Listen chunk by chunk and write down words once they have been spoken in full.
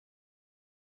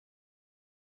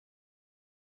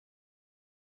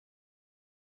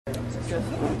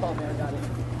Titus.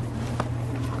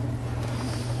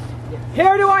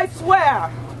 Here do I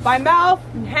swear, by mouth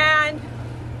and hand,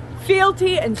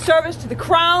 fealty and service to the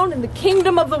crown and the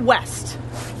kingdom of the West,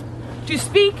 to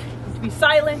speak and to be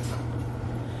silent,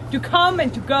 to come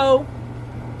and to go,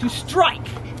 to strike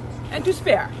and to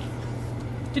spare,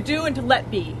 to do and to let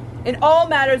be, in all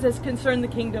matters as concern the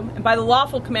kingdom, and by the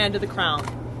lawful command of the crown,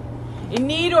 in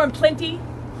need or in plenty,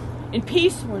 in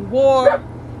peace or in war,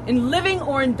 in living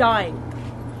or in dying,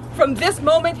 from this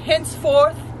moment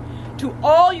henceforth, to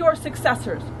all your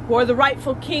successors, who are the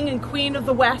rightful king and queen of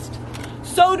the West,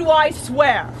 so do I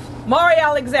swear, Mari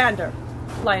Alexander,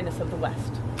 Lioness of the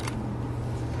West.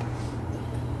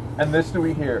 And this do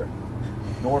we hear,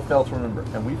 nor fail to remember,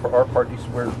 and we for our part do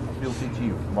swear fealty to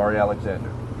you, Mari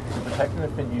Alexander, to protect and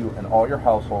defend you and all your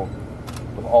household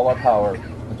with all our power,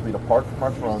 until we depart from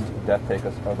our thrones and death take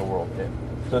us out of the world in.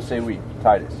 So say we,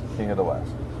 Titus, King of the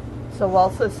West. So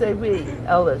also say we,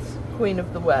 Eilis, Queen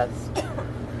of the West.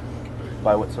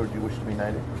 By what sword do you wish to be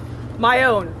knighted? My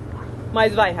own, my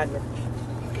Zweihander.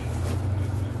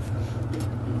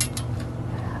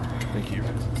 Thank you,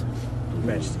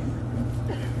 Majesty.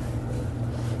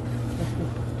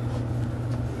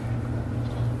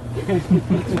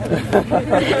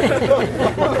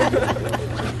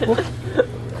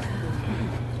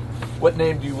 What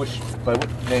name do you wish? By what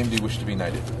name do you wish to be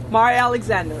knighted? Mari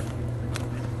Alexander.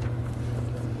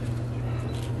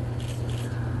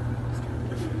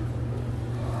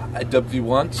 I dubbed thee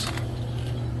once.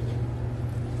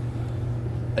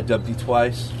 I dubbed thee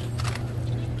twice.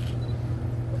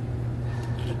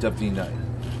 I dubbed thee knight.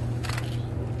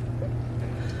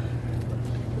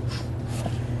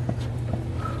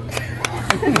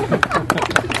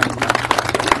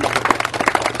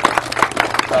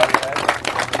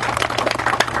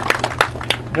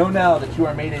 Know now that you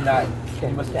are made a knight. You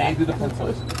must aid the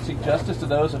defenseless, seek justice to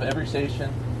those of every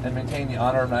station, and maintain the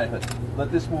honor of knighthood.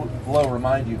 Let this blow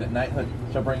remind you that knighthood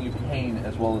shall bring you pain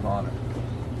as well as honor.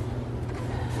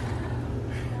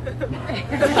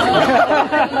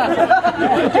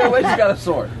 He's got a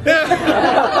sword.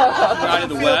 Right in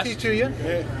the West. Fealty to you.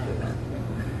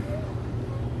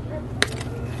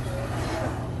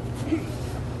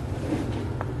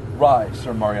 Rise,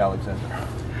 Sir Mari Alexander.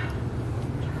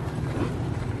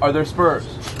 Are there spurs?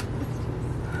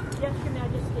 Yes, Your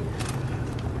Majesty.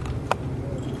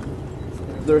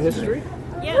 Is there history?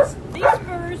 Yes, these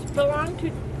spurs belong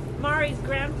to Mari's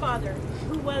grandfather,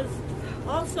 who was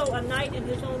also a knight in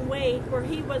his own way, where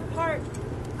he was part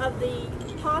of the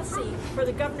posse for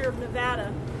the governor of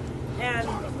Nevada, and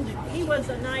he was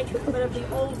a knight, but of the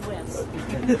Old West.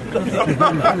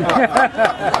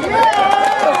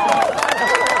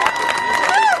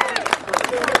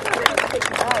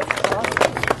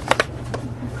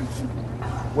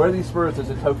 Wear these spurs as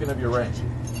a token of your rank.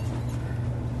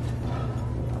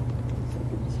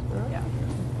 Yeah.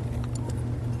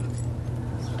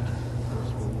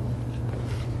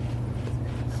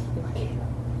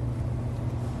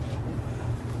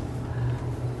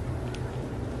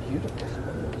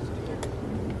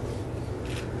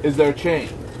 Is there a chain?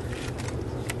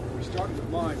 We started with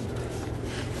mine.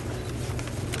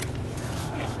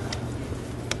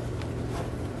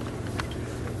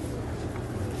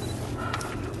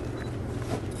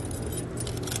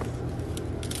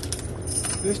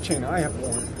 This chain I have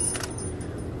worn.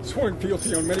 Sworn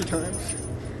fealty on many times.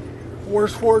 Wore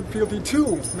sworn fealty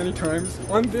too many times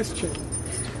on this chain.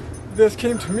 This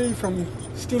came to me from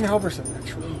Steen Halverson,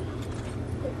 actually.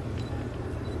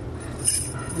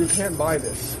 You can't buy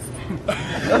this.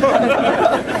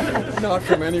 Not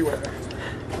from anywhere.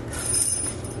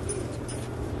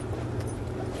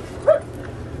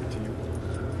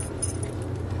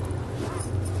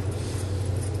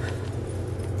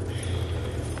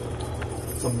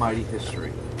 It's a mighty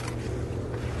history.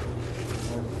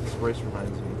 This race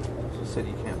reminds me. She said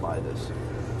you can't buy this.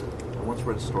 I once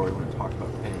read a story when it talked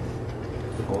about paying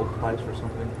the gold price for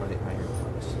something or the iron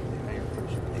price. The iron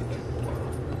price you paid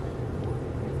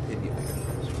the iron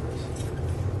price for this.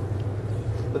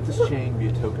 Let this chain be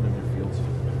a token of your fealty.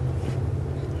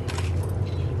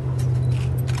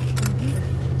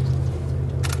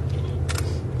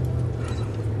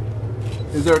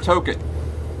 Is there a token?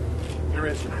 There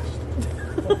is.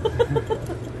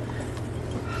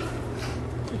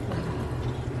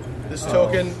 This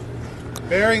token,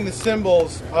 bearing the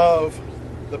symbols of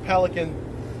the pelican,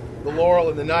 the laurel,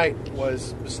 and the knight,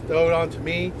 was bestowed onto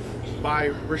me by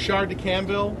Richard de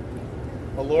Canville.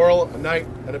 A laurel, a knight,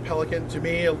 and a pelican. To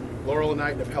me, a laurel, a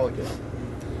knight, and a pelican.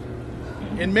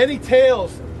 In many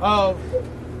tales of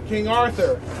King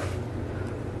Arthur,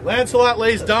 Lancelot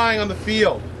lays dying on the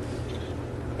field,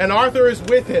 and Arthur is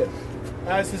with him.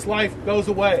 as his life goes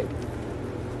away.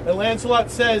 And Lancelot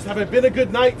says, "Have I been a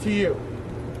good knight to you,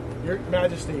 Your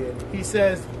Majesty?" And he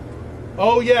says,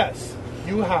 "Oh yes,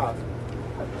 you have.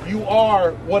 You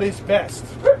are what is best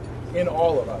in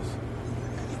all of us."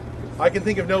 I can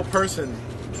think of no person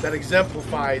that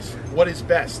exemplifies what is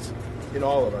best in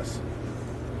all of us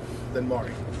than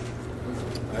Mari.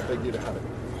 I beg you to have it.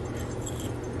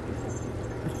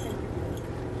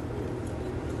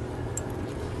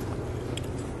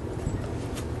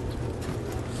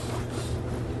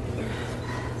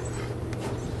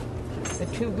 The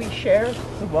two we share,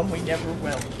 the one we never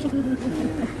will.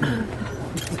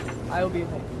 I'll be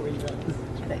there for you guys.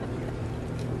 Thank you.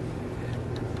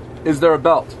 Is there a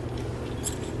belt?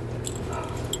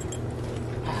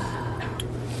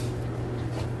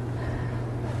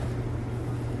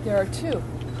 There are two.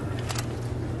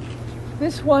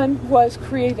 This one was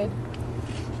created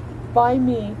by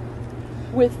me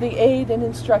with the aid and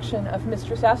instruction of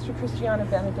Mistress Astra Christiana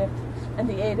Benedict and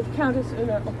the aid of Countess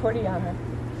Una Accordiana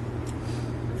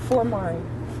for Mari,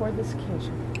 for this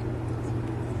occasion.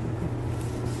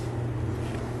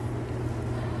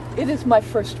 It is my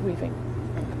first weaving.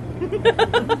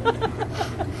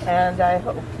 And I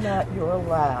hope not your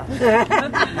last.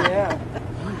 Yeah.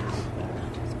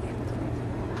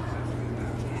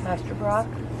 Master Brock,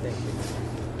 Thank you.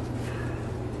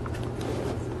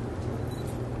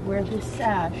 wear this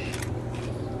sash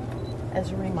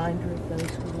as a reminder of those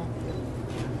who love you.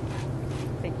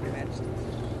 Thank you, Your Majesty.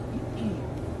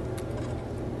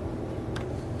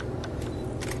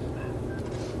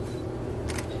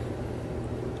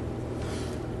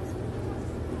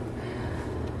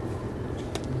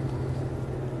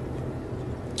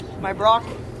 My Brock,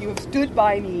 you have stood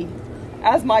by me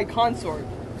as my consort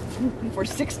for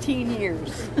 16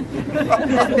 years.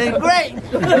 It's been great.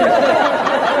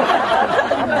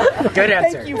 Good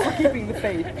answer. Thank you for keeping the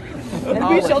faith. And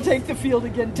we shall take the field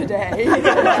again today.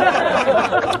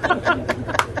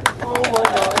 Oh my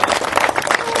God.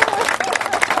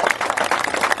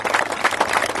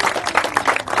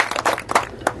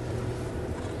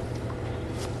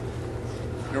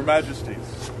 Your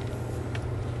Majesties,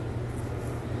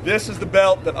 this is the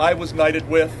belt that I was knighted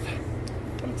with,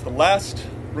 and it's the last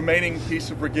remaining piece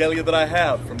of regalia that I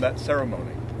have from that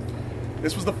ceremony.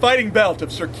 This was the fighting belt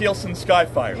of Sir Keelson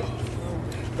Skyfire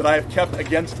that I have kept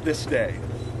against this day.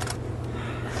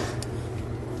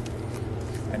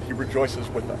 And he rejoices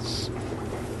with us.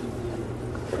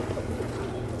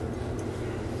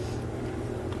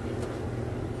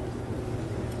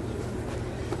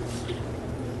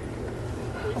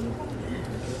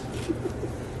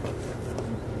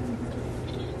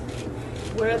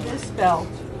 Wear this belt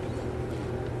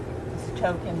as a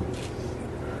token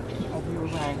of your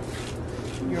rank,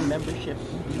 your membership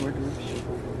in the Order of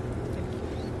Chivalry.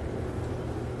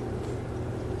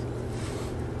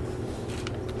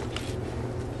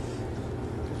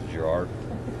 This is your art.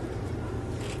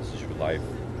 This is your life.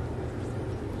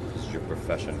 This is your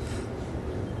profession.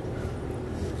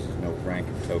 This is no rank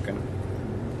of token,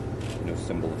 no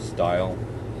symbol of style,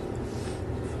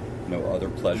 no other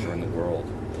pleasure in the world.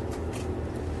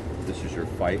 This is your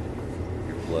fight,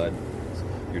 your blood,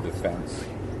 your defense,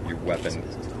 your weapon,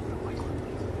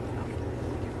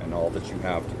 and all that you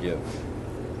have to give.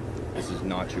 This is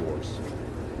not yours.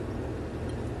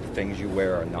 The things you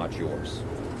wear are not yours.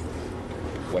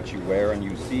 What you wear and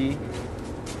you see,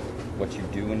 what you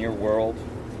do in your world,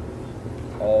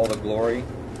 all the glory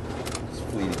is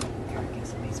fleeting.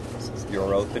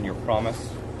 Your oath and your promise,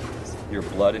 your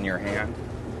blood in your hand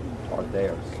are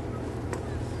theirs.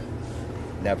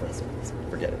 Never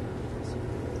forget it.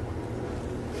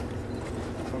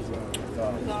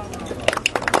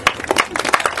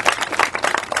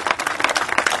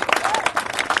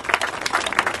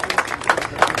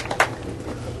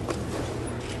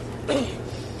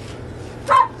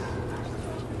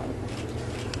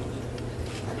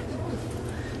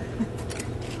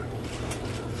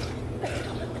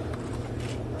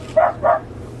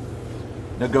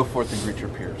 Now go forth and greet your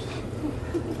peers.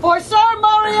 For Sir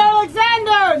Mari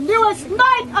Alexander, newest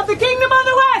knight of the Kingdom of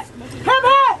the West! Hip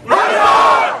hip!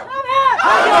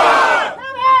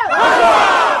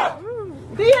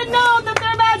 Be it known that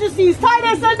their Majesties,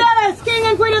 Titus and Eilis, King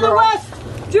and Queen of the West,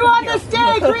 do on this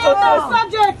day create their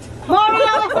subject, Mari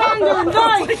Alexander,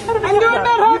 knight, and do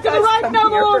admit her to the right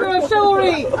noble order of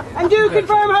chivalry, and do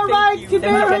confirm her right to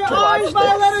bear her arms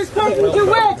by letters taken to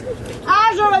wit,